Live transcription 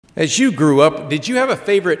As you grew up, did you have a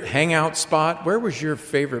favorite hangout spot? Where was your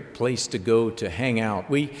favorite place to go to hang out?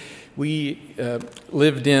 We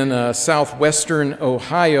lived in southwestern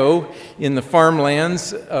Ohio in the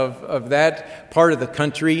farmlands of that part of the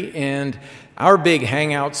country, and our big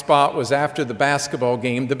hangout spot was after the basketball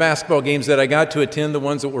game. The basketball games that I got to attend, the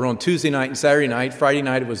ones that were on Tuesday night and Saturday night. Friday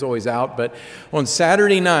night it was always out. But on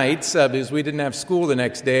Saturday nights, because we didn't have school the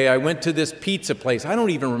next day, I went to this pizza place. I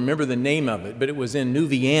don't even remember the name of it, but it was in New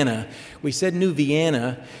Vienna. We said New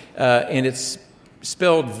Vienna, and it's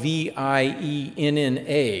spelled Vienna,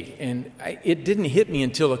 and it didn't hit me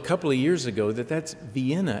until a couple of years ago that that's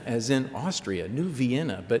Vienna, as in Austria, New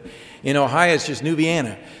Vienna. But in Ohio, it's just New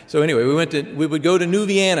Vienna. So anyway, we would go to New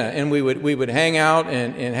Vienna, and we would hang out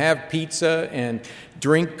and have pizza and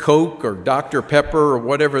drink Coke or Dr. Pepper or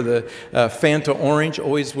whatever the Fanta Orange.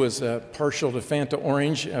 Always was partial to Fanta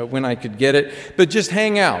Orange when I could get it. But just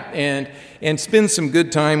hang out and spend some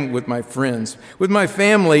good time with my friends. With my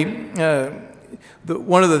family,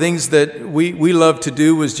 one of the things that we loved to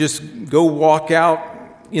do was just go walk out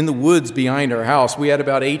in the woods behind our house. We had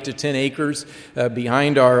about 8 to 10 acres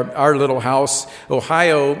behind our little house.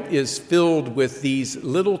 Ohio is filled with these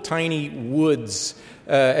little tiny woods.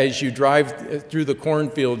 As you drive through the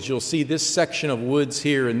cornfields, you'll see this section of woods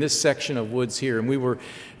here and this section of woods here. And we were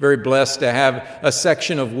very blessed to have a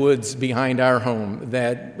section of woods behind our home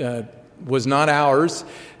that was not ours,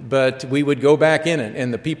 but we would go back in it.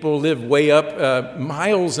 And the people lived way up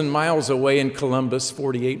miles and miles away in Columbus,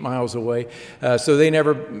 48 miles away. So they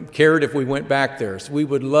never cared if we went back there. So we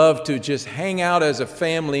would love to just hang out as a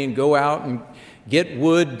family and go out and get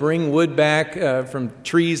wood, bring wood back from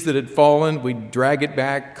trees that had fallen. We'd drag it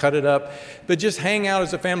back, cut it up, but just hang out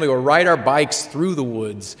as a family or ride our bikes through the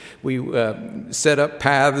woods. We set up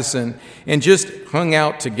paths and just hung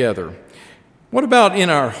out together. What about in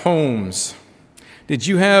our homes? Did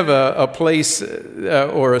you have a place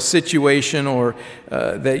or a situation or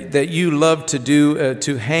that you loved to do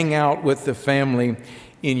to hang out with the family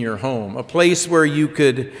in your home? A place where you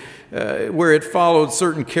could, where it followed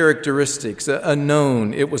certain characteristics, a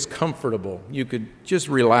known, it was comfortable, you could just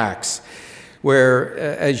relax, where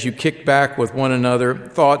as you kicked back with one another,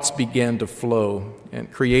 thoughts began to flow and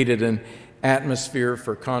created an atmosphere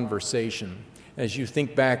for conversation. As you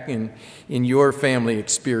think back in your family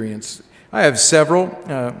experience, I have several.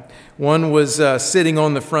 One was sitting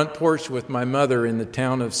on the front porch with my mother in the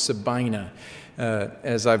town of Sabina.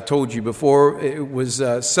 As I've told you before, it was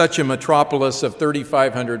such a metropolis of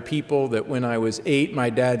 3,500 people that when I was 8, my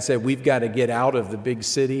dad said, we've got to get out of the big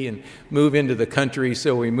city and move into the country.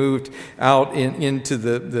 So we moved out into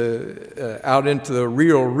the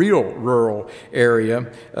real rural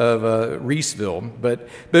area of Reeseville. But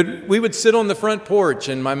we would sit on the front porch,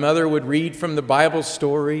 and my mother would read from the Bible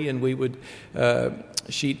story, and we would.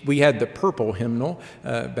 We had the purple hymnal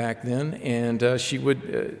back then, and she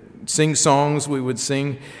would sing songs. We would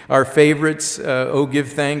sing our favorites, "Oh, give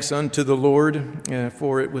thanks unto the Lord,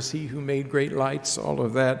 for it was He who made great lights," all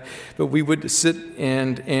of that. But we would sit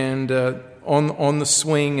and on the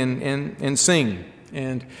swing and sing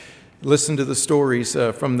and listen to the stories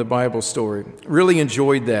from the Bible story. Really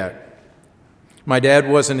enjoyed that. My dad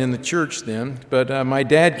wasn't in the church then, but my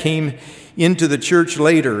dad came into the church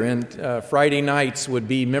later, and Friday nights would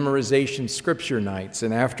be memorization scripture nights,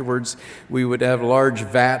 and afterwards we would have large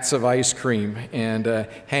vats of ice cream and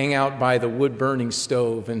hang out by the wood-burning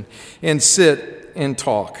stove and sit and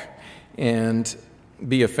talk and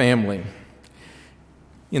be a family.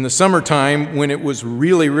 In the summertime, when it was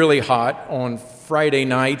really, really hot on Friday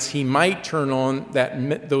nights, he might turn on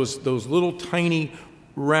those little tiny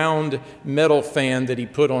round metal fan that he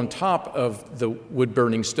put on top of the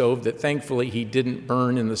wood-burning stove that thankfully he didn't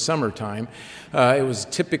burn in the summertime. It was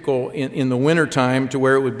typical in the wintertime to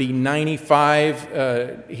where it would be 95.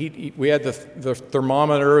 We had the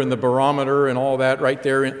thermometer and the barometer and all that right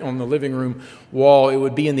there on the living room wall. It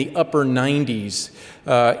would be in the upper 90s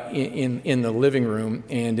in the living room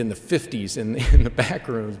and in the 50s in the back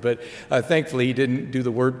rooms. But thankfully he didn't do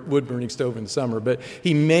the wood-burning stove in summer. But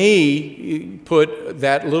he may put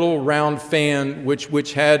that little round fan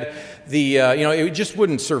which had it just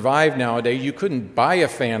wouldn't survive nowadays. You couldn't buy a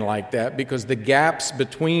fan like that because the gaps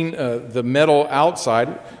between the metal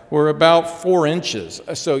outside were about 4 inches.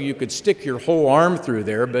 So you could stick your whole arm through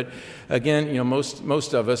there. But again,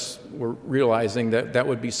 most of us were realizing that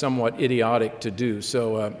would be somewhat idiotic to do.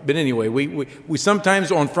 So, but anyway, we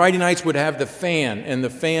sometimes on Friday nights would have the fan, and the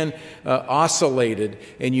fan oscillated,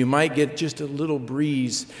 and you might get just a little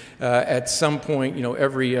breeze at some point,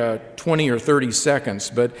 every 20 or 30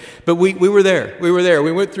 seconds. But we were there. We were there.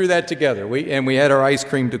 We went through that together. We had our ice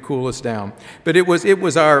cream to cool us down. But it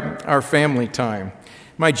was our family time.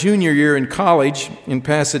 My junior year in college in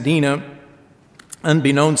Pasadena,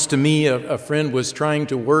 unbeknownst to me, a friend was trying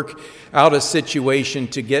to work out a situation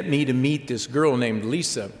to get me to meet this girl named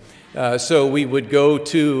Lisa. So we would go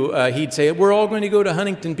to, he'd say, we're all going to go to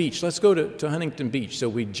Huntington Beach. Let's go to Huntington Beach. So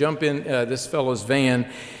we'd jump in this fellow's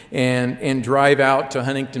van and drive out to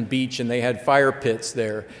Huntington Beach, and they had fire pits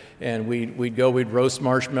there. And we'd roast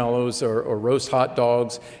marshmallows or roast hot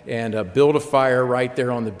dogs and build a fire right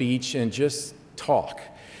there on the beach and just talk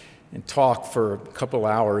for a couple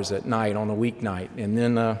hours at night on a weeknight, and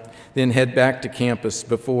then head back to campus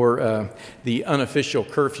before the unofficial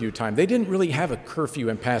curfew time. They didn't really have a curfew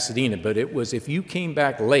in Pasadena, but it was if you came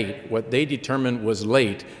back late, what they determined was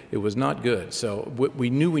late, it was not good. So we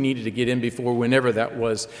knew we needed to get in before whenever that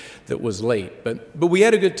was late. But we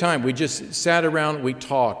had a good time. We just sat around, we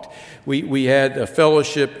talked. We had a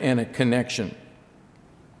fellowship and a connection.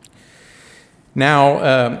 Now,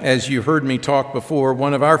 as you heard me talk before,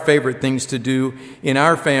 one of our favorite things to do in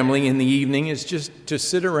our family in the evening is just to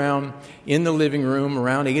sit around in the living room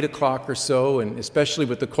around 8 o'clock or so, and especially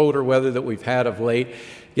with the colder weather that we've had of late,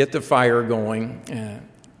 get the fire going,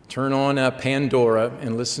 turn on Pandora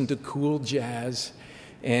and listen to cool jazz,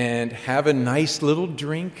 and have a nice little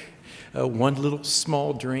drink, one little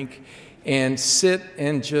small drink, and sit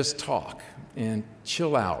and just talk and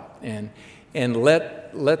chill out and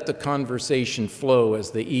let the conversation flow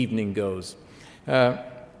as the evening goes.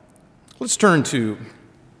 Let's turn to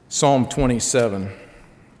Psalm 27.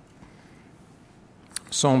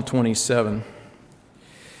 Psalm 27.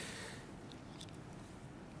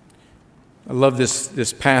 I love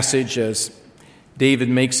this passage as David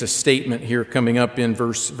makes a statement here coming up in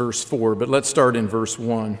verse 4, but let's start in verse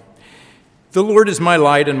 1. The Lord is my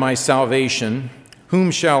light and my salvation.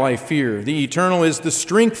 Whom shall I fear? The Eternal is the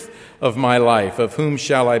strength of my life. Of whom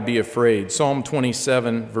shall I be afraid? Psalm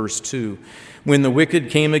 27, verse 2. When the wicked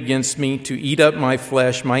came against me to eat up my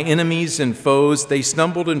flesh, my enemies and foes, they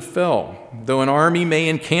stumbled and fell. Though an army may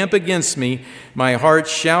encamp against me, my heart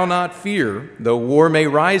shall not fear. Though war may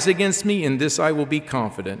rise against me, in this I will be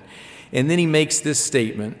confident. And then he makes this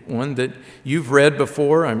statement, one that you've read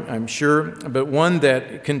before, I'm sure, but one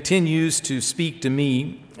that continues to speak to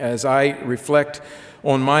me as I reflect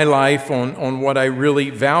on my life, on what I really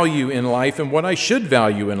value in life and what I should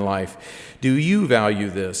value in life. Do you value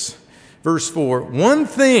this? Verse 4,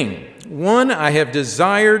 one I have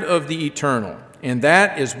desired of the Eternal, and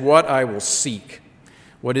that is what I will seek.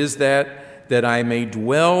 What is that? That I may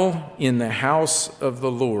dwell in the house of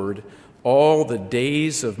the Lord all the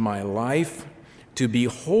days of my life, to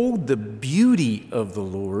behold the beauty of the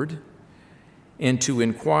Lord and to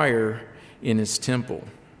inquire in his temple.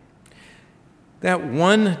 That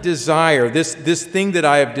one desire, this thing that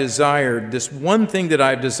I have desired, this one thing that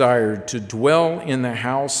I've desired, to dwell in the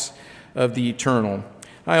house of the Eternal.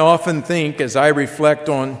 I often think, as I reflect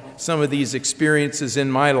on some of these experiences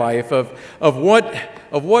in my life, of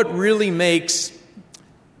what really makes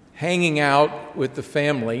hanging out with the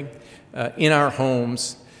family in our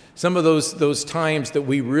homes, some of those times that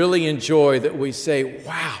we really enjoy, that we say,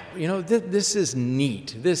 wow, this is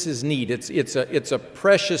neat. This is neat. It's a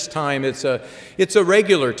precious time. It's a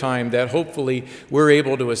regular time that hopefully we're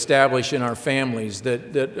able to establish in our families,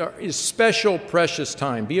 that is special, precious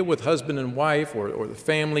time, be it with husband and wife or the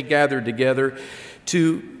family gathered together,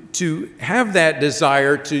 to have that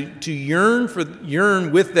desire, to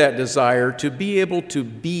yearn with that desire, to be able to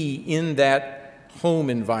be in that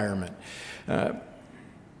home environment.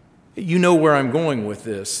 You know where I'm going with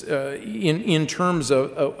this, in terms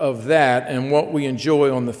of that and what we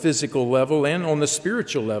enjoy on the physical level and on the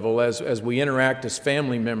spiritual level as we interact as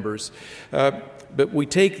family members. But we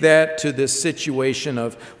take that to this situation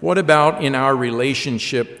of what about in our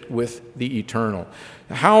relationship with the Eternal?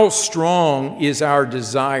 How strong is our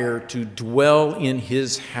desire to dwell in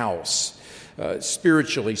his house,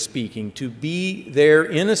 spiritually speaking, to be there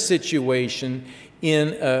in a situation,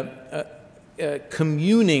 in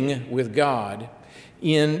communing with God,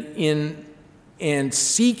 and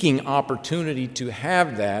seeking opportunity to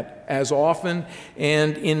have that as often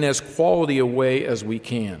and in as quality a way as we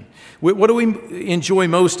can. What do we enjoy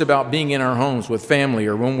most about being in our homes with family,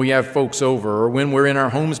 or when we have folks over, or when we're in our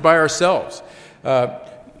homes by ourselves?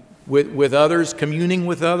 With others, communing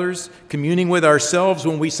with ourselves,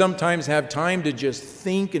 when we sometimes have time to just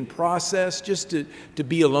think and process, just to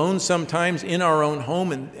be alone sometimes in our own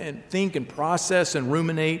home and think and process and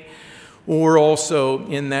ruminate. or also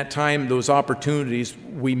in that time, those opportunities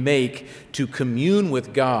we make to commune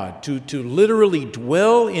with God, to literally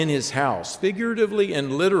dwell in His house, figuratively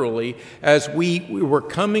and literally, as we were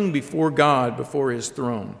coming before God, before His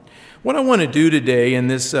throne. What I want to do today in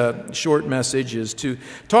this short message is to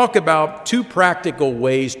talk about two practical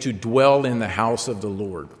ways to dwell in the house of the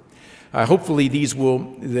Lord. Hopefully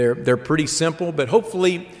they're pretty simple, but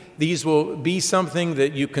hopefully these will be something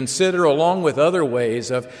that you consider along with other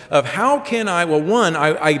ways of how can I, well, one,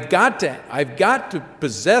 I've got to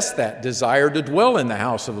possess that desire to dwell in the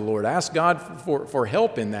house of the Lord. Ask God for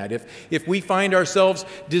help in that. If we find ourselves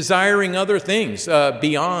desiring other things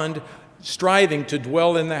beyond striving to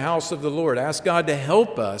dwell in the house of the Lord, ask God to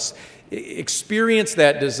help us experience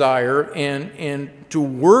that desire and to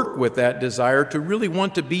work with that desire to really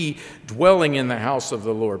want to be dwelling in the house of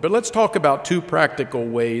the Lord. But let's talk about two practical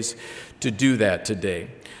ways to do that today.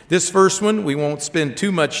 This first one we won't spend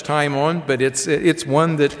too much time on, but it's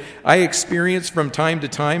one that I experience from time to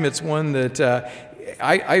time. It's one that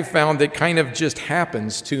I found that kind of just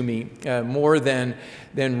happens to me more than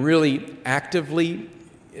really actively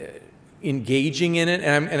engaging in it,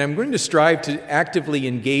 and I'm going to strive to actively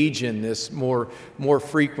engage in this more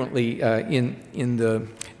frequently in the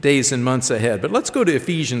days and months ahead. But let's go to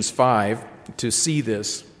Ephesians 5 to see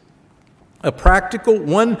this.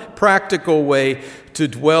 One practical way to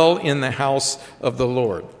dwell in the house of the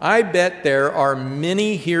Lord. I bet there are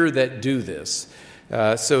many here that do this.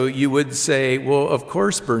 So you would say, well, of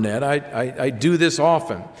course, Burnett, I do this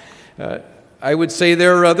often. I would say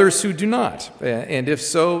there are others who do not. And if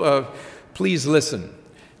so, please listen,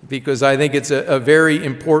 because I think it's a very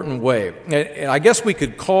important way. And I guess we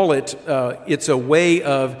could call it, it's a way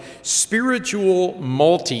of spiritual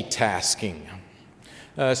multitasking.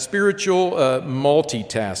 Spiritual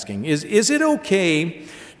multitasking. Is it okay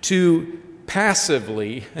to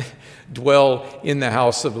passively dwell in the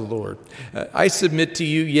house of the Lord? I submit to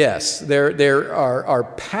you, yes. There are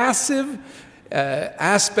passive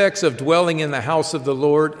aspects of dwelling in the house of the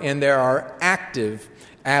Lord, and there are active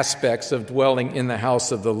aspects of dwelling in the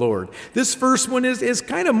house of the Lord. This first one is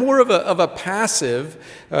kind of more of a passive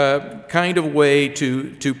kind of way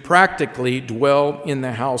to practically dwell in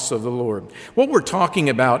the house of the Lord. What we're talking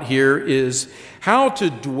about here is how to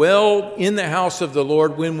dwell in the house of the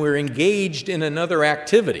Lord when we're engaged in another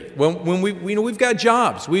activity. When we've got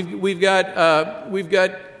jobs, we've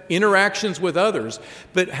got interactions with others,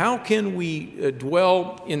 but how can we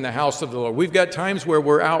dwell in the house of the Lord? We've got times where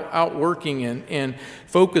we're out working and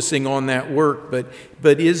focusing on that work,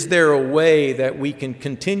 but is there a way that we can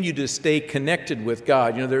continue to stay connected with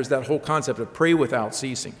God? There's that whole concept of pray without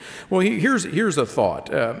ceasing. Well, here's a thought.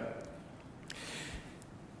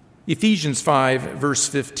 Ephesians 5, verse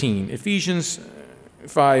 15. Ephesians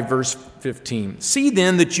 5, verse 15. See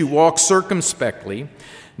then that you walk circumspectly,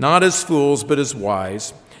 not as fools, but as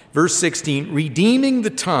wise. Verse 16, redeeming the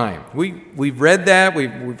time. We've read that,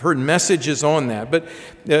 we've heard messages on that, but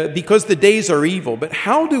because the days are evil. But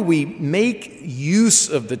how do we make use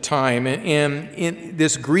of the time? And in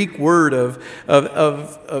this Greek word of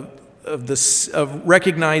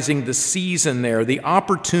recognizing the season there, the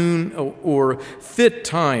opportune or fit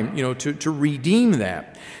time, to redeem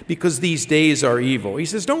that, because these days are evil. He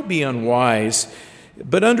says, don't be unwise,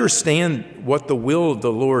 but understand what the will of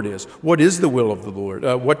the Lord is. What is the will of the Lord?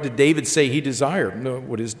 What did David say he desired?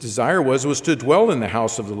 What his desire was to dwell in the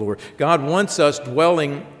house of the Lord. God wants us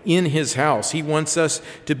dwelling in His house. He wants us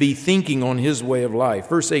to be thinking on His way of life.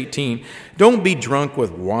 Verse 18, don't be drunk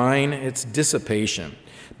with wine, it's dissipation,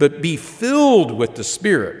 but be filled with the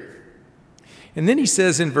Spirit. And then he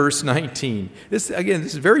says in verse 19, this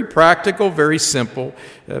is very practical, very simple,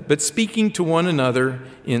 but speaking to one another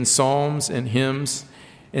in psalms and hymns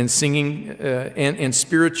and singing and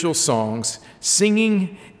spiritual songs,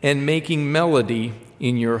 singing and making melody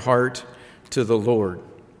in your heart to the Lord.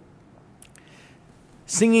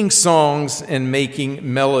 Singing songs and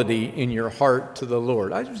making melody in your heart to the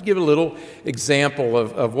Lord. I just give a little example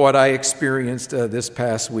of what I experienced this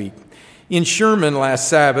past week. In Sherman last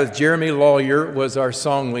Sabbath, Jeremy Lawyer was our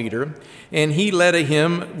song leader, and he led a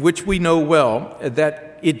hymn, which we know well,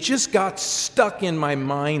 that it just got stuck in my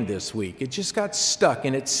mind this week. It just got stuck,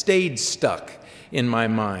 and it stayed stuck in my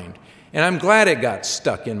mind. And I'm glad it got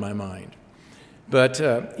stuck in my mind. But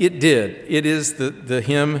it did. It is the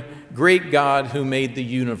hymn, Great God Who Made the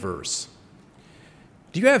Universe.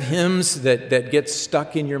 Do you have hymns that get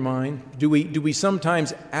stuck in your mind? Do we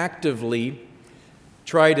sometimes actively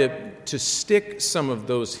try to stick some of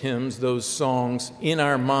those hymns, those songs in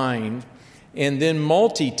our mind, and then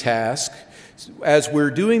multitask as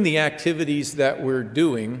we're doing the activities that we're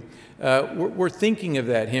doing, we're thinking of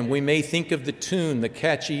that hymn. We may think of the tune, the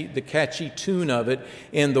catchy tune of it,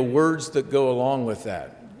 and the words that go along with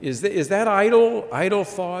that. Is that idle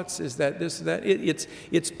thoughts? Is that this, that?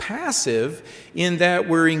 It's passive in that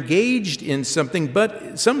we're engaged in something,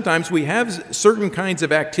 but sometimes we have certain kinds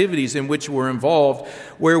of activities in which we're involved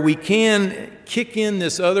where we can kick in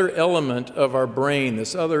this other element of our brain,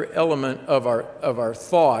 this other element of our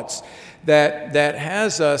thoughts that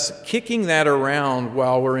has us kicking that around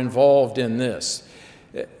while we're involved in this.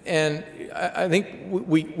 And I think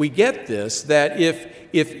we get this, that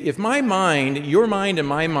if my mind, your mind and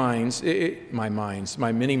my minds,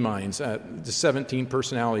 my many minds, the 17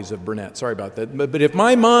 personalities of Burnett, sorry about that, but if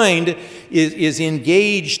my mind is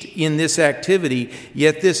engaged in this activity,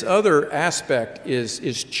 yet this other aspect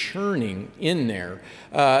is churning in there,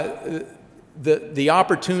 the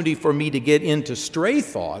opportunity for me to get into stray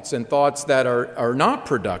thoughts and thoughts that are not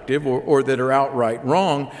productive or that are outright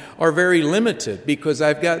wrong are very limited, because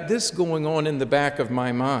I've got this going on in the back of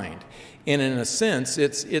my mind. And in a sense,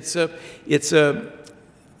 it's a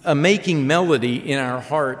making melody in our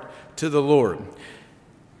heart to the Lord.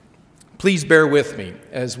 Please bear with me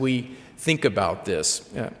as we think about this.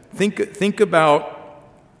 Think about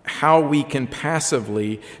how we can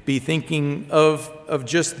passively be thinking of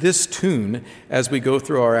just this tune as we go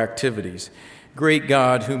through our activities. Great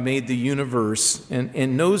God, who made the universe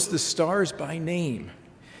and knows the stars by name,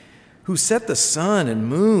 who set the sun and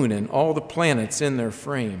moon and all the planets in their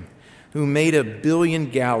frame, who made 1 billion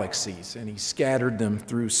galaxies and he scattered them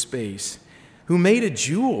through space, who made a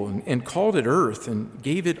jewel and called it earth and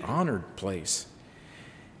gave it honored place.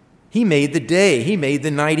 He made the day, he made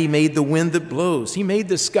the night, he made the wind that blows, he made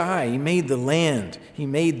the sky, he made the land, he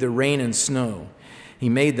made the rain and snow. He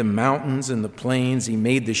made the mountains and the plains, he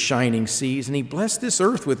made the shining seas, and he blessed this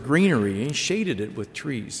earth with greenery and he shaded it with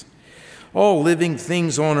trees. All living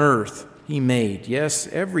things on earth he made, yes,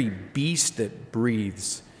 every beast that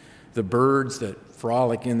breathes, the birds that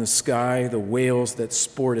frolic in the sky, the whales that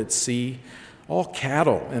sport at sea, all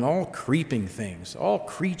cattle and all creeping things, all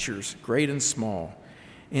creatures great and small.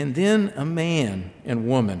 And then a man and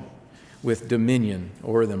woman with dominion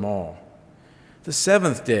o'er them all. The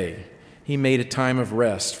seventh day he made a time of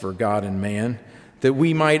rest for God and man, that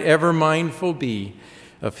we might ever mindful be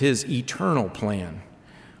of his eternal plan.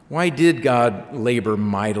 Why did God labor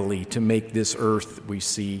mightily to make this earth we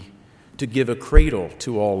see, to give a cradle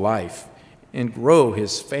to all life and grow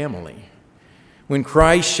his family? When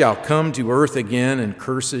Christ shall come to earth again and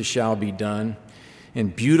curses shall be done,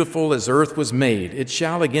 and beautiful as earth was made, it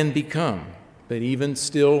shall again become. But even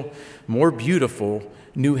still more beautiful,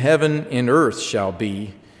 new heaven and earth shall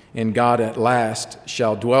be, and God at last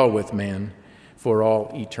shall dwell with man for all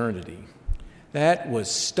eternity. That was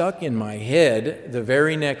stuck in my head the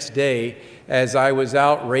very next day as I was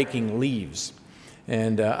out raking leaves.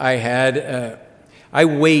 And I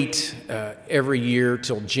wait every year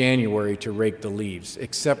till January to rake the leaves,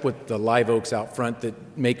 except with the live oaks out front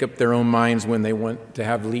that make up their own minds when they want to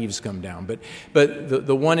have leaves come down. But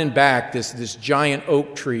the one in back, this giant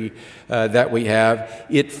oak tree that we have,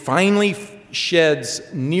 it finally sheds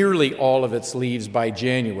nearly all of its leaves by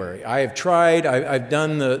January. I have tried, I've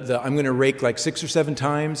done I'm going to rake like 6 or 7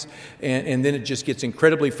 times, and then it just gets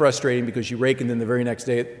incredibly frustrating because you rake and then the very next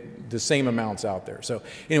day the same amounts out there. So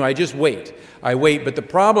anyway, I just wait. I wait, but the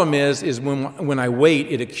problem is when I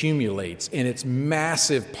wait, it accumulates, and it's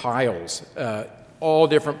massive piles, all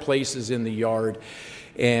different places in the yard.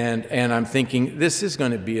 And I'm thinking, this is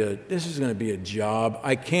going to be a job.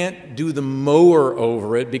 I can't do the mower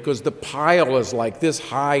over it because the pile is like this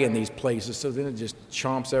high in these places, so then it just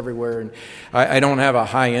chomps everywhere, and I don't have a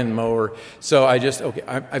high-end mower. So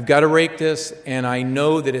I've got to rake this, and I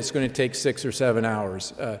know that it's going to take 6 or 7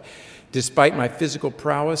 hours. Despite my physical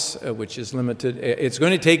prowess, which is limited, it's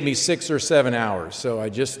going to take me 6 or 7 hours. So I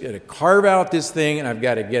just got to carve out this thing, and I've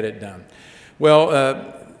got to get it done.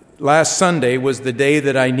 Well, last Sunday was the day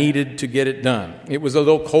that I needed to get it done. It was a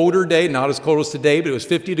little colder day, not as cold as today, but it was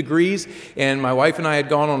 50 degrees, and my wife and I had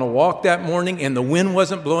gone on a walk that morning, and the wind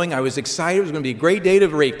wasn't blowing. I was excited. It was going to be a great day to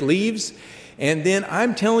rake leaves. And then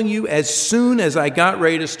I'm telling you, as soon as I got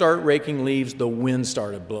ready to start raking leaves, the wind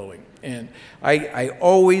started blowing. And I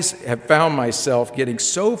always have found myself getting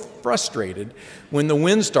so frustrated when the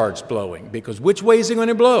wind starts blowing, because which way is it going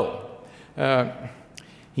to blow?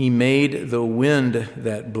 He made the wind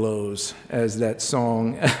that blows, as that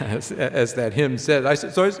song, as that hymn says. I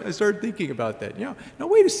started thinking about that. Now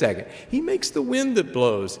wait a second. He makes the wind that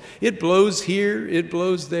blows. It blows here, it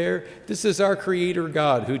blows there. This is our Creator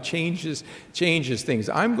God who changes things.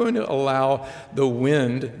 I'm going to allow the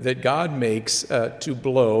wind that God makes to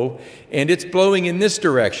blow, and it's blowing in this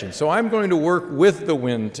direction. So I'm going to work with the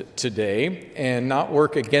wind today and not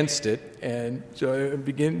work against it. And so I'm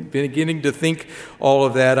beginning to think all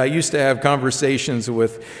of that. I used to have conversations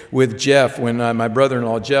with Jeff when my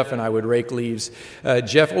brother-in-law Jeff and I would rake leaves.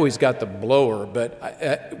 Jeff always got the blower,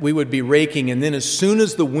 but we would be raking, and then as soon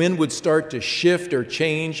as the wind would start to shift or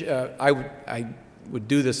change, I would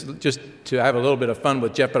do this just to have a little bit of fun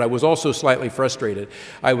with Jeff, but I was also slightly frustrated.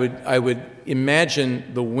 I would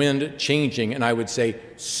imagine the wind changing, and I would say,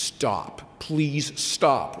 "Stop. Please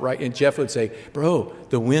stop," right? And Jeff would say, "Bro,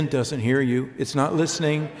 the wind doesn't hear you. It's not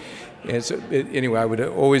listening." And so, anyway, I would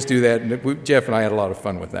always do that. And Jeff and I had a lot of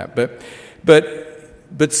fun with that.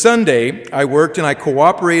 But Sunday, I worked and I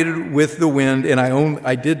cooperated with the wind, and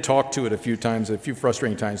I did talk to it a few times, a few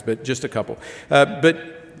frustrating times, but just a couple. But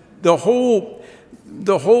the whole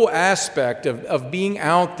aspect of being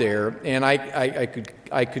out there, and I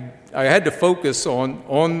had to focus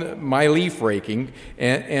on my leaf raking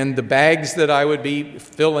and the bags that I would be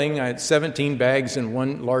filling. I had 17 bags in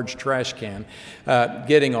one large trash can,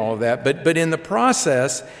 getting all of that. But in the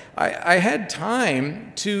process, I had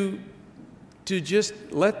time to just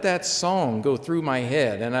let that song go through my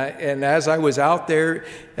head. And as I was out there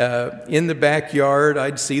in the backyard,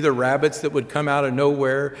 I'd see the rabbits that would come out of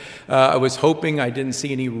nowhere. I was hoping I didn't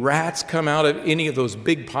see any rats come out of any of those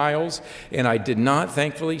big piles, and I did not,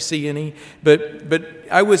 thankfully, see any. But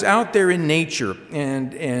I was out there in nature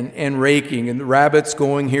and raking, and the rabbits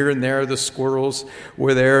going here and there, the squirrels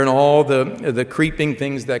were there, and all the creeping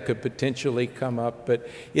things that could potentially come up. But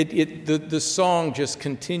the song just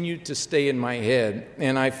continued to stay in my head,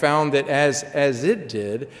 and I found that as it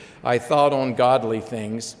did, I thought on godly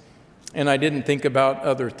things, and I didn't think about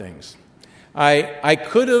other things. I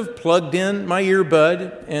could have plugged in my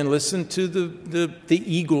earbud and listened to the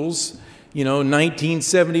Eagles,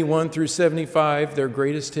 1971 through 75, their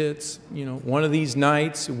greatest hits, One of These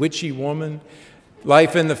Nights, Witchy Woman,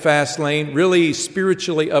 Life in the Fast Lane, really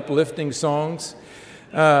spiritually uplifting songs.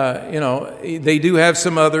 They do have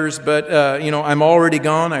some others, but, I'm Already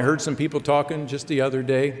Gone. I heard some people talking just the other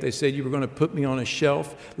day. They said you were going to put me on a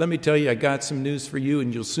shelf. Let me tell you, I got some news for you,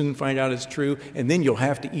 and you'll soon find out it's true, and then you'll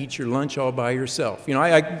have to eat your lunch all by yourself.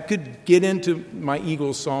 I could get into my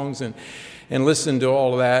Eagles songs and listen to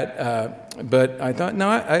all of that, but I thought, no,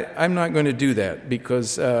 I'm not going to do that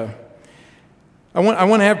because I want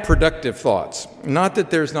to have productive thoughts. Not that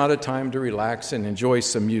there's not a time to relax and enjoy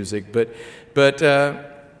some music, but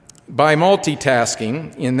by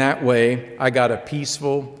multitasking in that way, I got a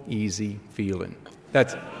peaceful, easy feeling.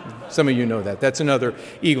 That's some of you know that. That's another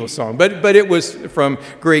Eagles song, but it was from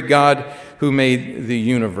Great God Who Made the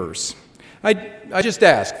Universe. I just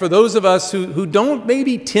ask, for those of us who don't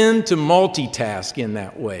maybe tend to multitask in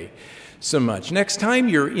that way so much, next time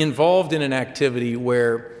you're involved in an activity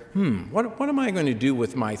where, what am I going to do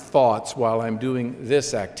with my thoughts while I'm doing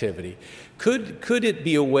this activity? Could it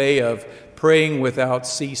be a way of praying without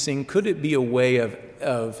ceasing? Could it be a way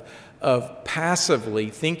of passively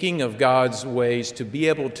thinking of God's ways to be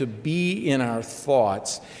able to be in our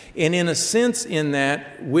thoughts, and in a sense in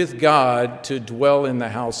that, with God, to dwell in the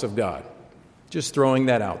house of God? Just throwing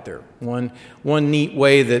that out there. One neat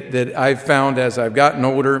way that I've found as I've gotten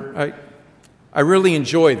older, I really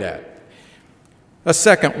enjoy that. A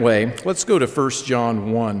second way, let's go to 1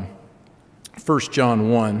 John 1. 1 John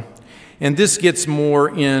 1. And this gets more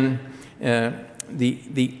in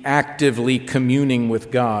the actively communing with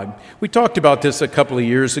God. We talked about this a couple of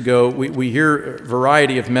years ago. We hear a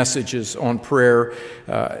variety of messages on prayer.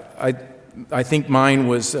 I think mine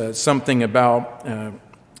was something about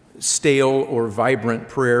stale or vibrant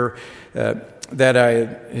prayer that I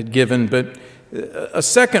had given. But a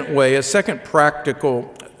second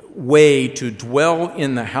practical way to dwell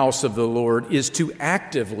in the house of the Lord is to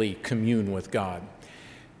actively commune with God.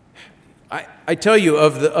 I tell you,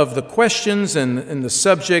 of the questions and the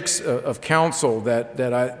subjects of counsel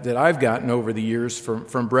that I've gotten over the years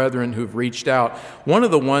from brethren who've reached out, one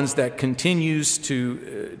of the ones that continues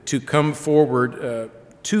to come forward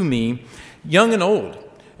to me, young and old,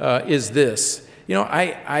 is this.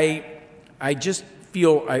 I just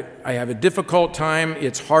feel I have a difficult time.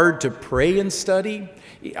 It's hard to pray and study.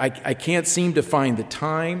 I can't seem to find the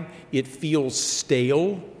time. It feels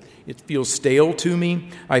stale. It feels stale to me.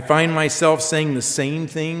 I find myself saying the same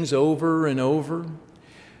things over and over.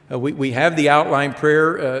 We have the outline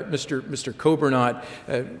prayer. Mr. Coburnot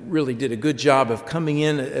really did a good job of coming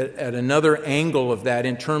in at another angle of that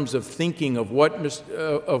in terms of thinking of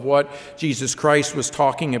what Jesus Christ was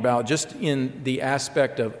talking about, just in the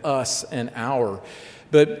aspect of us and our.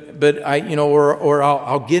 But I,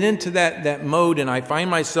 I'll get into that mode, and I find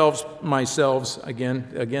myself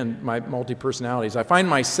again, my multi-personalities. I find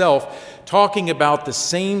myself talking about the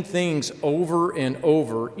same things over and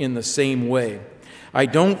over in the same way. I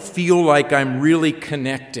don't feel like I'm really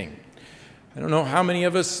connecting. I don't know how many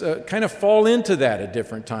of us kind of fall into that at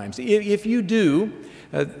different times. If you do,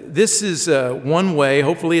 this is one way,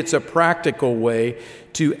 hopefully it's a practical way,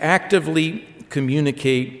 to actively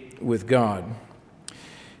communicate with God.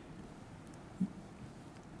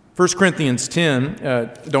 1 Corinthians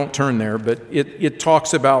 10, don't turn there, but it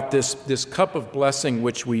talks about this cup of blessing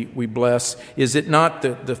which we bless. Is it not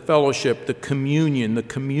the fellowship, the communion, the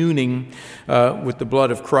communing with the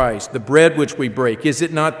blood of Christ? The bread which we break, is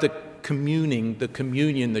it not the communing, the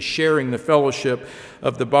communion, the sharing, the fellowship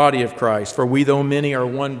of the body of Christ? For we, though many, are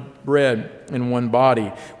one bread and one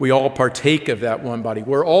body. We all partake of that one body.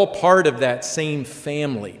 We're all part of that same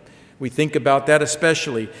family. We think about that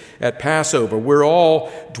especially at Passover. We're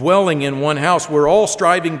all dwelling in one house. We're all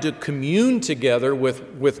striving to commune together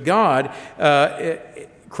with God,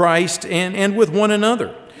 Christ, and with one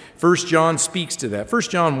another. 1 John speaks to that. 1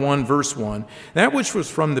 John 1, verse 1, that which was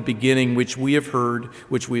from the beginning, which we have heard,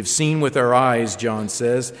 which we have seen with our eyes, John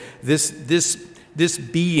says, this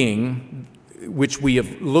being which we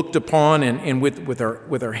have looked upon and with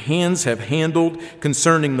our hands have handled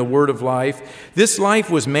concerning the word of life. This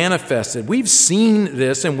life was manifested. We've seen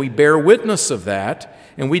this and we bear witness of that,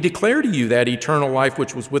 and we declare to you that eternal life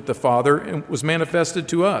which was with the Father and was manifested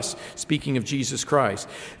to us, speaking of Jesus Christ.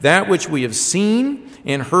 That which we have seen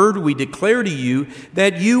and heard we declare to you,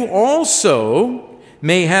 that you also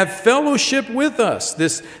may have fellowship with us,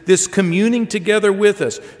 this communing together with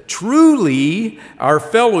us. Truly, our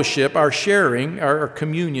fellowship, our sharing, our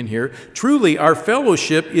communion here, truly our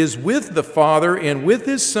fellowship is with the Father and with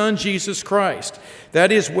His Son, Jesus Christ.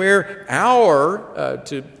 That is where our,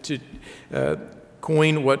 to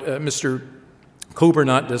coin what Mr.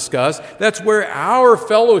 Coburnot discussed, that's where our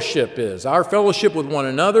fellowship is. Our fellowship with one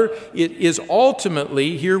another, it is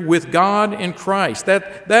ultimately here with God and Christ.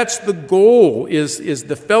 That's the goal, is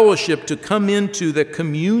the fellowship, to come into the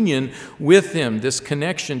communion with Him, this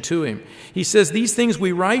connection to Him. He says, these things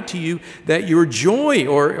we write to you that your joy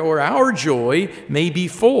or our joy may be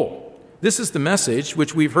full. This is the message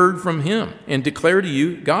which we've heard from Him and declare to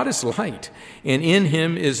you, God is light, and in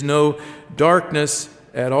Him is no darkness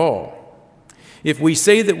at all. If we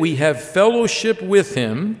say that we have fellowship with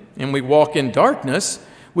Him and we walk in darkness,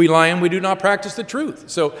 we lie and we do not practice the truth.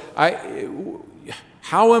 So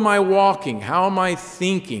how am I walking? How am I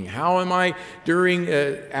thinking? How am I during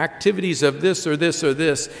activities of this or this or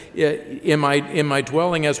this? Am I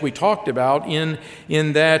dwelling, as we talked about, in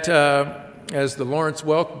that, as the Lawrence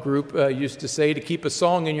Welk group used to say, to keep a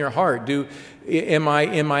song in your heart? Am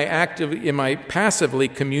I passively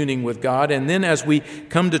communing with God? And then as we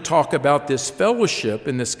come to talk about this fellowship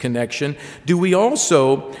and this connection, do we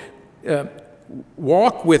also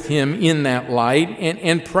walk with Him in that light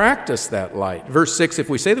and practice that light? Verse 6, if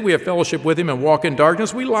we say that we have fellowship with Him and walk in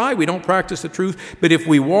darkness, we lie, we don't practice the truth. But if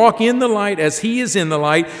we walk in the light as He is in the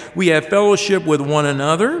light, we have fellowship with one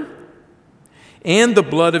another, and the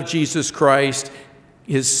blood of Jesus Christ,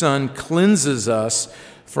 His Son, cleanses us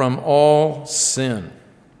from all sin.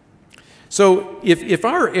 So if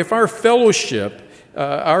our fellowship,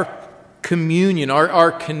 our communion,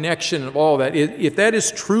 our connection of all that, if that is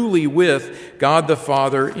truly with God the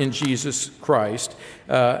Father in Jesus Christ,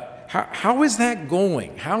 how is that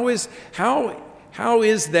going? How is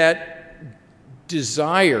that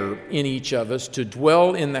desire in each of us to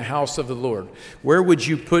dwell in the house of the Lord? Where would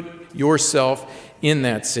you put yourself in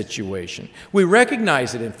that situation? We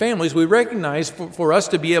recognize it in families. We recognize for us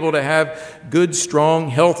to be able to have good, strong,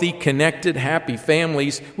 healthy, connected, happy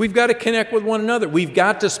families, we've got to connect with one another. We've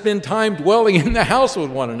got to spend time dwelling in the house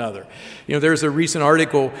with one another. There's a recent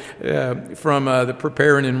article from the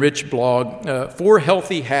Prepare and Enrich blog, 4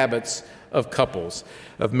 healthy habits of couples,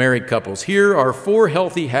 of married couples. Here are 4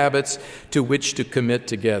 healthy habits to which to commit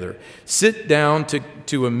together. Sit down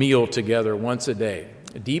to a meal together once a day.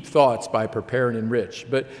 Deep Thoughts by Prepare and Enrich.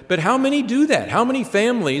 But how many do that? How many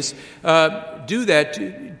families do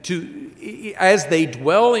that to as they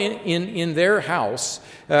dwell in their house?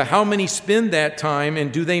 How many spend that time,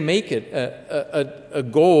 and do they make it a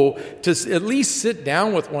goal to at least sit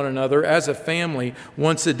down with one another as a family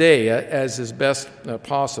once a day, as is best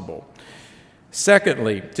possible?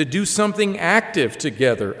 Secondly, to do something active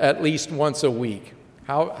together at least once a week.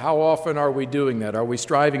 How often are we doing that? Are we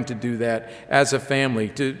striving to do that as a family?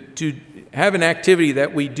 To have an activity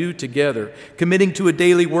that we do together. Committing to a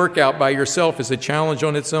daily workout by yourself is a challenge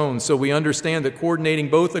on its own, so we understand that coordinating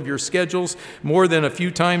both of your schedules more than a few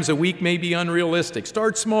times a week may be unrealistic.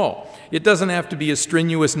 Start small. It doesn't have to be a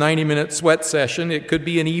strenuous 90-minute sweat session. It could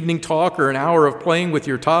be an evening talk or an hour of playing with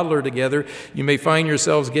your toddler together. You may find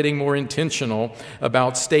yourselves getting more intentional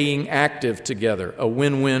about staying active together, a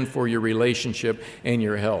win-win for your relationship and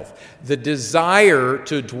your health. The desire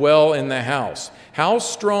to dwell in the house. How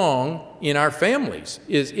strong in our families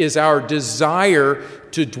is our desire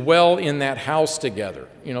to dwell in that house together?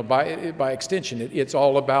 You know, by extension, it's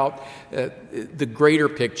all about the greater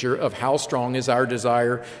picture of how strong is our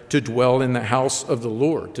desire to dwell in the house of the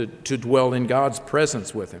Lord, to dwell in God's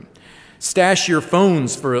presence with Him. Stash your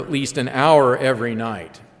phones for at least an hour every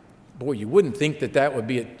night. Boy, you wouldn't think that would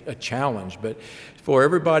be a challenge, but for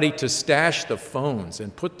everybody to stash the phones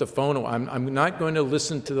and put the phone away. I'm not going to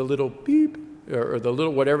listen to the little beep or the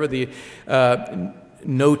little whatever the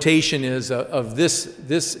notation is of this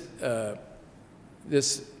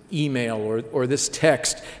email or this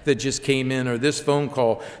text that just came in or this phone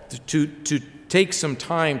call to take some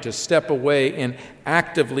time to step away and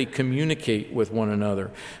actively communicate with one another.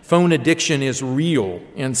 Phone addiction is real,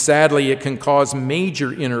 and sadly it can cause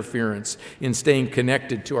major interference in staying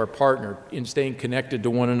connected to our partner, in staying connected to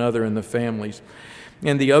one another and the families.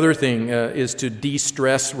 And the other thing is to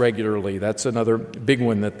de-stress regularly. That's another big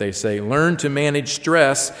one that they say. Learn to manage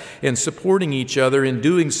stress, and supporting each other in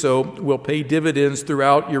doing so will pay dividends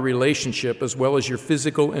throughout your relationship as well as your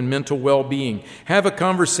physical and mental well-being. Have a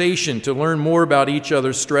conversation to learn more about each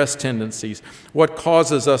other's stress tendencies, what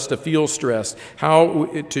causes us to feel stressed, how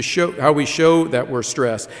we show that we're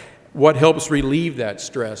stressed, what helps relieve that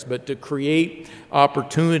stress, but to create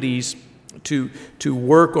opportunities to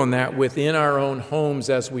work on that within our own homes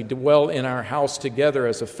as we dwell in our house together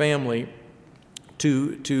as a family,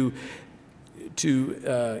 to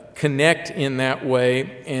connect in that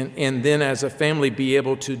way, and then as a family be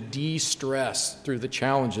able to de-stress through the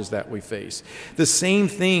challenges that we face. The same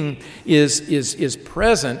thing is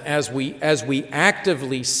present as we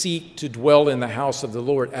actively seek to dwell in the house of the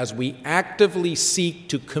Lord, as we actively seek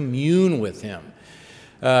to commune with Him.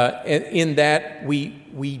 In that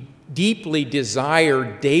we deeply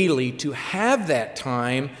desire daily to have that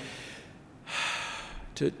time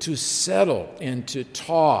to settle and to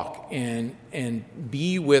talk and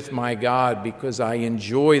be with my God, because I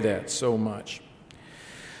enjoy that so much.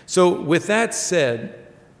 So with that said,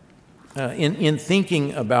 in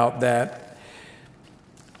thinking about that,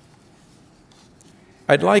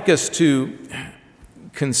 I'd like us to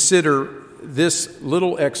consider this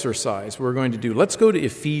little exercise we're going to do. Let's go to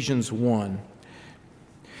Ephesians 1.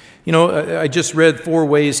 You know, I just read 4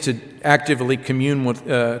 ways to actively commune with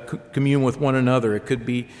one another. It could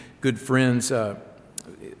be good friends, a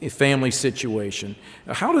family situation.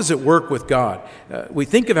 How does it work with God? We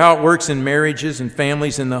think of how it works in marriages and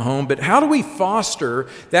families in the home, but how do we foster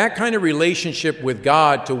that kind of relationship with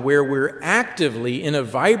God to where we're actively, in a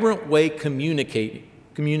vibrant way, communicating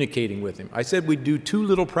with Him? I said we'd do 2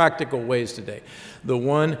 little practical ways today. The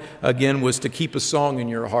one, again, was to keep a song in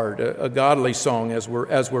your heart, a godly song as we're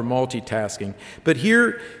multitasking. But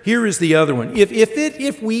here is the other one.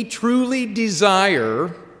 If we truly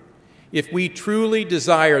desire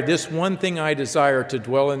this one thing I desire, to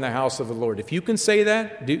dwell in the house of the Lord. If you can say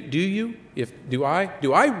that, do you? Do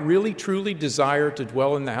I really truly desire to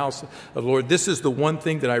dwell in the house of the Lord? This is the one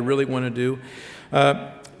thing that I really want to do.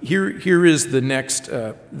 Here is the next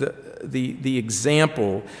the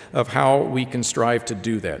example of how we can strive to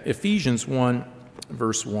do that. Ephesians 1,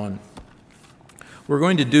 verse 1. We're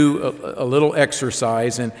going to do a little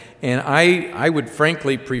exercise, and I would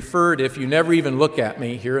frankly prefer it if you never even look at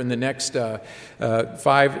me here in the next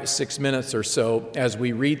 5-6 minutes or so as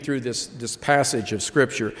we read through this passage of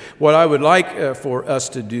Scripture. What I would like for us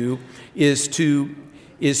to do is to,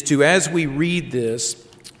 as we read this,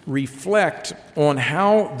 reflect on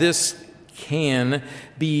how this can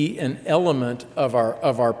be an element of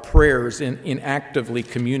our prayers in actively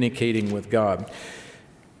communicating with God.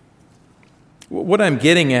 What I'm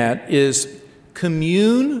getting at is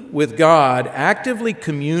commune with God, actively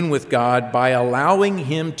commune with God by allowing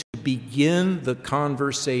Him to begin the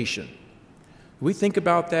conversation. We think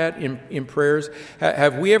about that in prayers.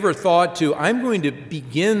 Have we ever thought I'm going to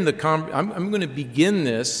begin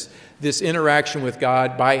this interaction with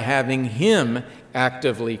God by having Him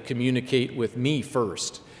actively communicate with me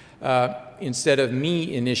first, instead of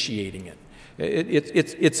me initiating it?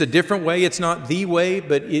 It's a different way. It's not the way,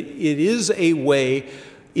 but it is a way,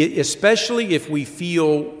 especially if we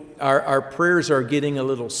feel our prayers are getting a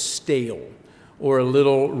little stale or a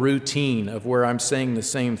little routine of where I'm saying the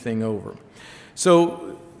same thing over.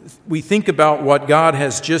 So we think about what God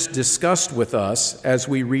has just discussed with us as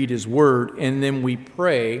we read His Word, and then we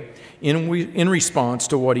pray in response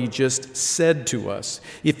to what He just said to us.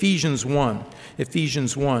 Ephesians 1,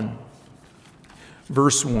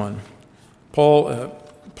 verse 1.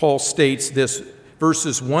 Paul states this.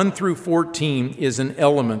 Verses 1 through 14 is an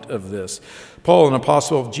element of this. Paul, an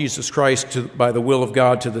apostle of Jesus Christ, by the will of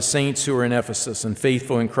God, to the saints who are in Ephesus and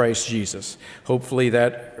faithful in Christ Jesus. Hopefully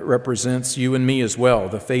that represents you and me as well,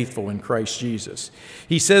 the faithful in Christ Jesus.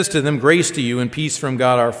 He says to them, grace to you and peace from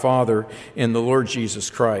God our Father and the Lord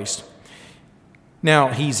Jesus Christ. Now,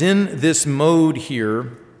 he's in this mode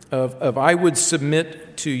here of I would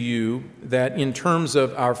submit to you that in terms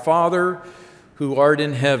of our Father who art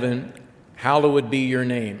in heaven, hallowed be your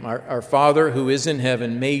name. Our Father who is in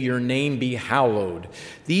heaven, may your name be hallowed.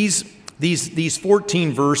 These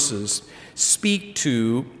 14 verses speak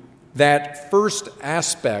to that first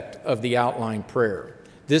aspect of the outline prayer.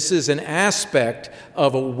 This is an aspect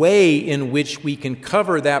of a way in which we can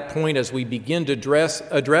cover that point as we begin to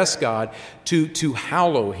address God to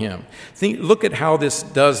hallow Him. Look at how this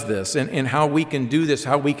does this and how we can do this,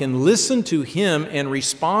 how we can listen to Him and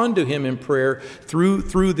respond to Him in prayer through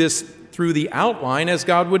the outline as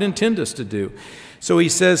God would intend us to do. So he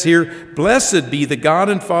says here, blessed be the God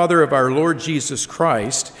and Father of our Lord Jesus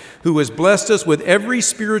Christ, who has blessed us with every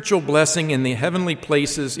spiritual blessing in the heavenly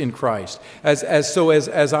places in Christ. As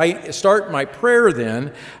I start my prayer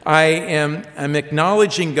then, I'm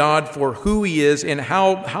acknowledging God for who He is and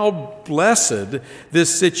how blessed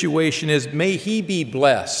this situation is. May He be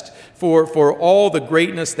blessed for all the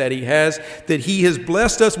greatness that He has, that He has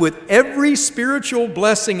blessed us with every spiritual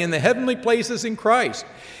blessing in the heavenly places in Christ.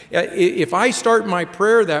 If I start my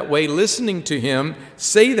prayer that way, listening to Him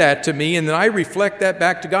say that to me, and then I reflect that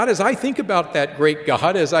back to God, as I think about that great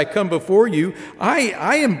God, as I come before you,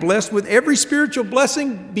 I am blessed with every spiritual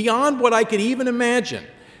blessing beyond what I could even imagine.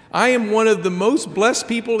 I am one of the most blessed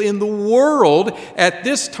people in the world at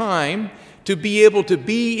this time to be able to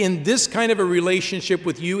be in this kind of a relationship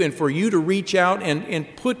with you and for you to reach out and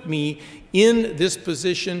put me in this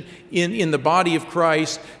position in the body of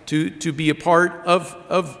Christ to be a part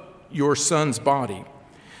of your Son's body.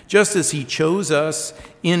 Just as He chose us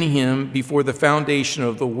in Him before the foundation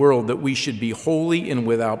of the world, that we should be holy and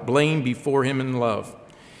without blame before Him in love.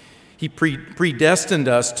 He predestined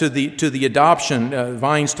us to the adoption,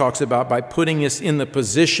 Vines talks about, by putting us in the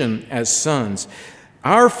position as sons.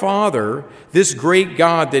 Our Father, this great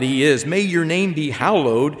God that He is, may your name be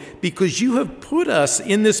hallowed, because you have put us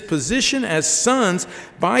in this position as sons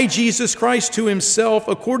by Jesus Christ to Himself,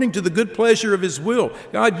 according to the good pleasure of His will.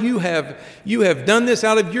 God, you have done this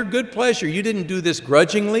out of your good pleasure. You didn't do this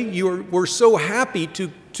grudgingly. We're so happy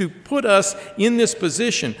to put us in this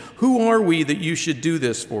position. Who are we that you should do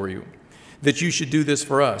this for you? That you should do this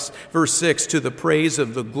for us? Verse 6, to the praise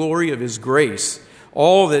of the glory of His grace.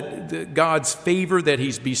 All that God's favor that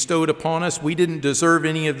He's bestowed upon us. We didn't deserve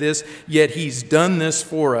any of this, yet He's done this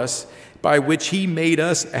for us, by which He made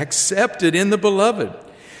us accepted in the Beloved,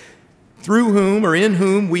 through whom or in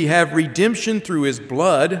whom we have redemption through His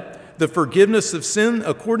blood, the forgiveness of sin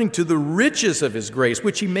according to the riches of His grace,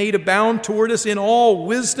 which He made abound toward us in all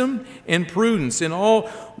wisdom and prudence, in all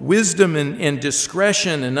wisdom and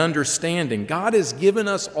discretion and understanding. God has given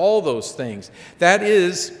us all those things. That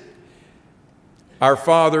is, our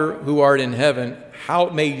Father who art in heaven,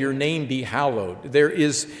 may your name be hallowed. There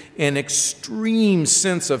is an extreme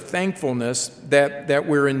sense of thankfulness that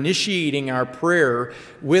we're initiating our prayer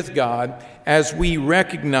with God as we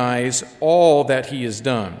recognize all that He has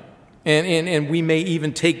done. And we may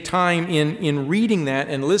even take time in reading that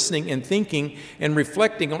and listening and thinking and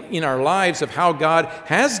reflecting in our lives of how God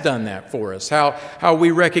has done that for us, how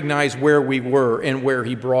we recognize where we were and where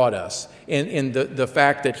He brought us, and the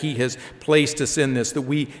fact that He has placed us in this, that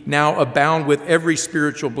we now abound with every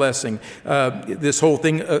spiritual blessing. This whole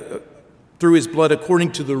thing through His blood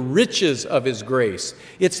according to the riches of His grace.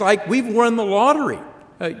 It's like we've won the lottery.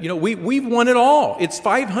 We've won it all. It's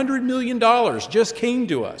 $500 million just came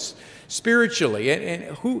to us spiritually.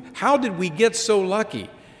 And how did we get so lucky?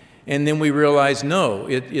 And then we realize, no,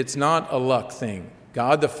 it's not a luck thing.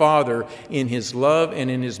 God the Father, in His love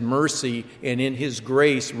and in His mercy and in His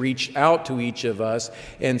grace, reached out to each of us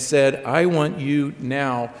and said, I want you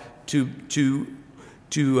now to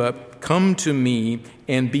come to me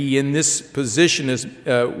and be in this position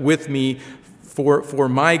with me for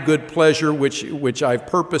my good pleasure, which I've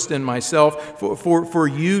purposed in myself, for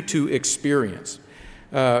you to experience.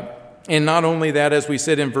 And not only that, as we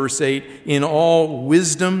said in verse 8, in all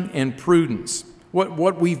wisdom and prudence,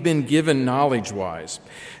 what we've been given knowledge-wise.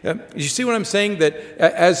 You see what I'm saying? That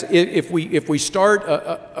if we start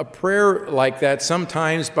a prayer like that,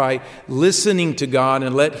 sometimes by listening to God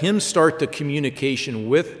and let Him start the communication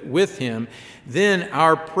with Him, then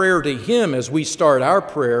our prayer to Him as we start our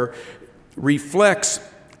prayer reflects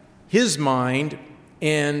His mind,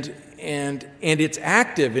 and it's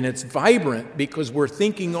active and it's vibrant because we're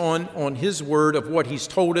thinking on His word of what He's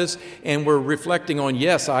told us, and we're reflecting on,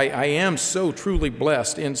 yes, I am so truly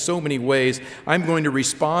blessed in so many ways. I'm going to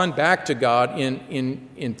respond back to God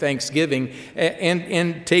in thanksgiving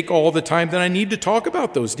and take all the time that I need to talk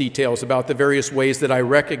about those details, about the various ways that I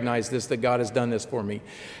recognize this, that God has done this for me.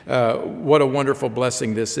 What a wonderful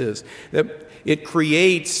blessing this is. It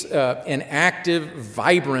creates an active,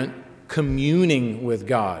 vibrant communing with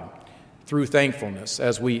God through thankfulness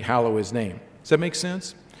as we hallow His name. Does that make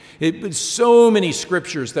sense? So many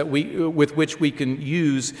scriptures that with which we can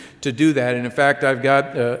use to do that. And in fact, I've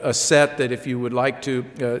got a set that if you would like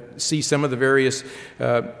to see some of the various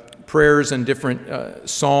prayers and different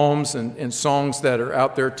psalms and songs that are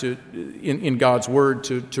out there in God's Word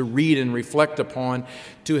to read and reflect upon,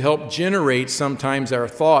 to help generate sometimes our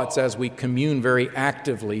thoughts as we commune very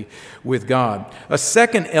actively with God. A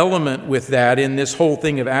second element with that in this whole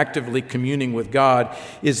thing of actively communing with God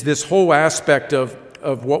is this whole aspect of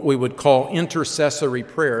what we would call intercessory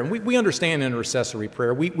prayer. And we understand intercessory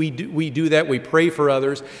prayer. We do that. We pray for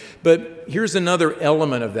others. But here's another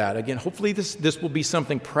element of that. Again, hopefully this will be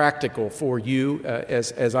something practical for you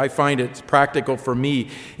as I find it's practical for me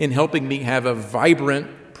in helping me have a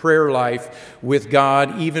vibrant prayer life with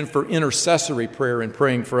God, even for intercessory prayer and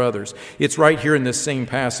praying for others. It's right here in this same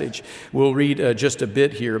passage. We'll read just a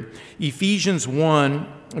bit here. Ephesians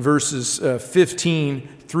 1, verses 15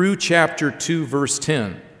 through chapter 2, verse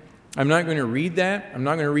 10. I'm not going to read that. I'm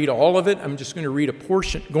not going to read all of it. I'm just going to read a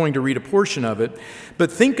portion of it.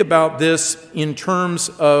 But think about this in terms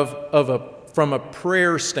from a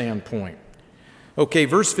prayer standpoint. Okay,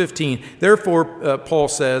 verse 15. Therefore, Paul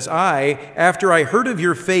says, after I heard of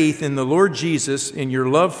your faith in the Lord Jesus and your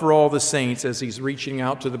love for all the saints, as he's reaching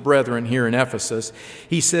out to the brethren here in Ephesus,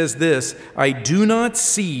 he says this, I do not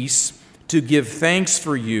cease to give thanks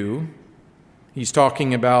for you. He's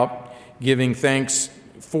talking about giving thanks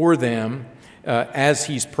for them as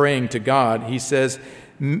he's praying to God. He says,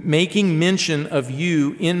 making mention of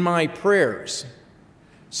you in my prayers.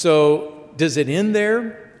 So does it end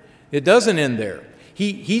there? It doesn't end there.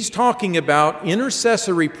 He's talking about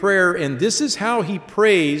intercessory prayer, and this is how he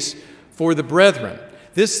prays for the brethren.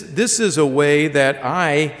 This is a way that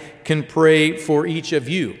I can pray for each of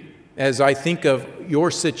you as I think of your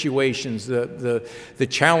situations, the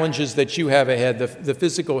challenges that you have ahead, the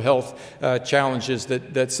physical health challenges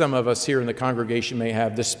that some of us here in the congregation may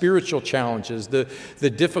have, the spiritual challenges, the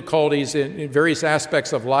difficulties in various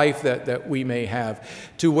aspects of life that we may have,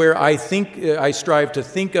 to where I strive to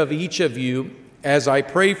think of each of you as I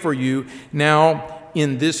pray for you now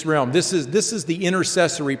in this realm. This is the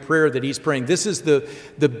intercessory prayer that he's praying. This is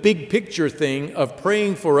the big picture thing of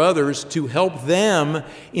praying for others to help them,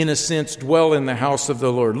 in a sense, dwell in the house of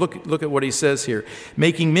the Lord. Look at what he says here.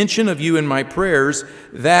 Making mention of you in my prayers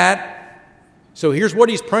so here's what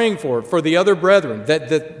he's praying for the other brethren, that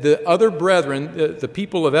the other brethren, the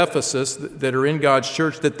people of Ephesus that are in God's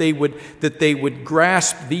church, that they would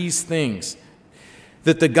grasp these things.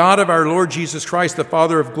 That the God of our Lord Jesus Christ, the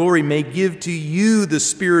Father of glory, may give to you the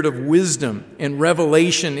spirit of wisdom and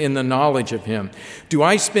revelation in the knowledge of Him. Do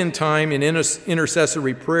I spend time in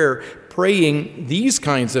intercessory prayer praying these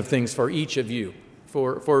kinds of things for each of you,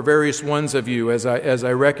 for various ones of you, as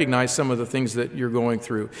I recognize some of the things that you're going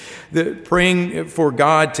through? Praying for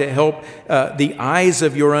God to help the eyes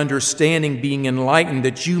of your understanding being enlightened,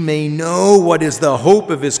 that you may know what is the hope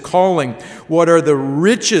of His calling, what are the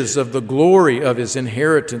riches of the glory of His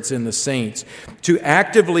inheritance in the saints. To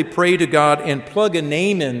actively pray to God and plug a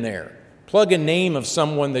name in there. Plug a name of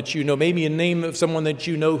someone that you know, maybe a name of someone that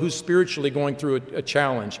you know who's spiritually going through a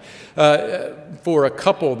challenge. For a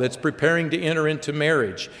couple that's preparing to enter into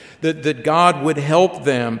marriage, that God would help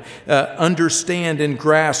them understand and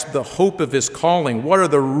grasp the hope of His calling. What are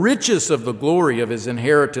the riches of the glory of His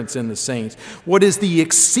inheritance in the saints? What is the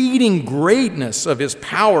exceeding greatness of His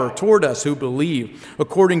power toward us who believe,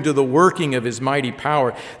 according to the working of His mighty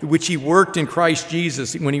power, which He worked in Christ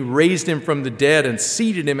Jesus when He raised Him from the dead and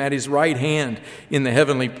seated Him at His right hand in the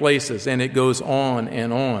heavenly places? And it goes on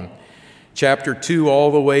and on. Chapter 2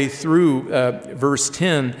 all the way through verse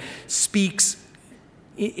 10 speaks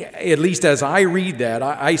at least as I read that,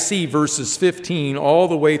 I see verses 15 all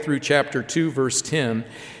the way through chapter 2, verse 10,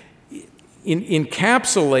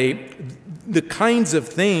 encapsulate the kinds of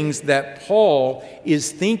things that Paul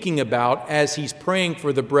is thinking about as he's praying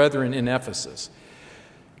for the brethren in Ephesus.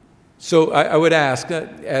 So I would ask,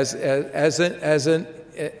 as an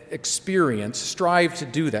experience, strive to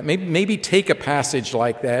do that. Maybe take a passage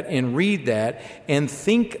like that and read that and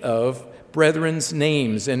think of brethren's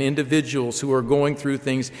names and individuals who are going through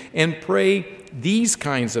things and pray these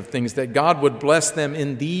kinds of things, that God would bless them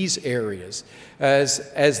in these areas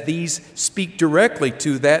as these speak directly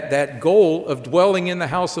to that goal of dwelling in the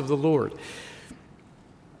house of the Lord.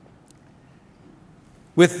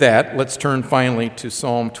 With that, let's turn finally to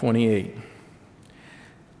Psalm 28.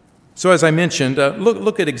 So as I mentioned,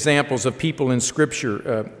 look at examples of people in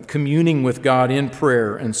Scripture communing with God in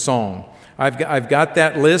prayer and song. I've got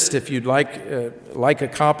that list. If you'd like a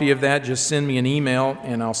copy of that, just send me an email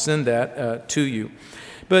and I'll send that to you.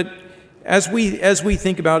 But as we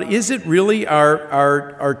think about it, is it really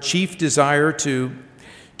our chief desire to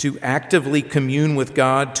actively commune with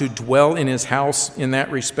God, to dwell in His house in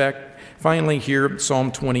that respect? Finally, here,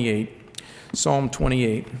 Psalm 28. Psalm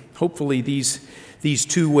 28. Hopefully, these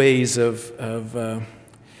two ways of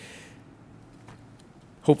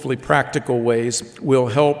hopefully practical ways will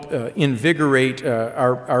help invigorate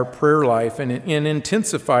our prayer life and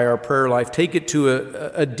intensify our prayer life, take it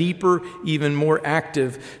to a deeper, even more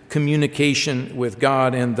active communication with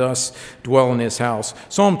God, and thus dwell in His house.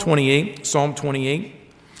 Psalm 28,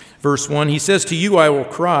 verse 1, he says, "To you I will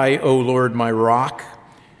cry, O Lord, my rock."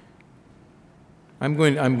 I'm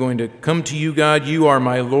going to come to you, God. You are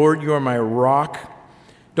my Lord. You are my rock.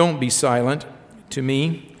 Don't be silent to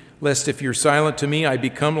me, lest if you're silent to me, I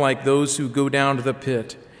become like those who go down to the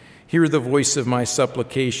pit. Hear the voice of my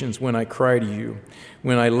supplications when I cry to you,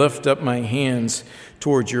 when I lift up my hands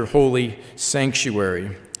towards your holy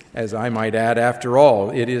sanctuary. As I might add, after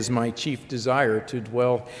all, it is my chief desire to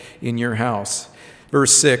dwell in your house.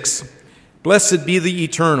 Verse 6, "Blessed be the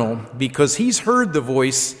Eternal, because He's heard the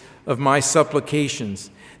voice of my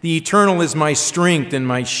supplications. The Eternal is my strength and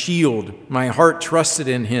my shield. My heart trusted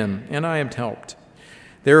in Him, and I am helped.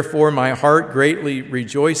 Therefore my heart greatly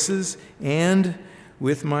rejoices, and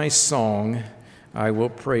with my song I will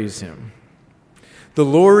praise Him. The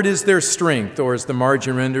Lord is their strength," or as the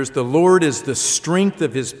margin renders, the Lord is the strength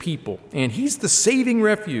of His people, and He's the saving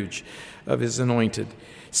refuge of His anointed.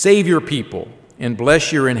 Save your people and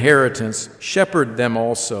bless your inheritance. Shepherd them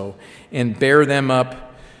also and bear them up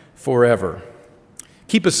forever.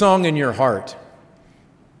 Keep a song in your heart.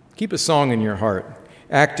 Keep a song in your heart.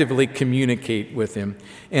 Actively communicate with Him,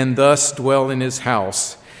 and thus dwell in His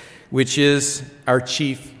house, which is our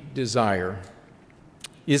chief desire.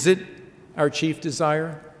 Is it our chief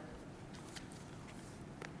desire?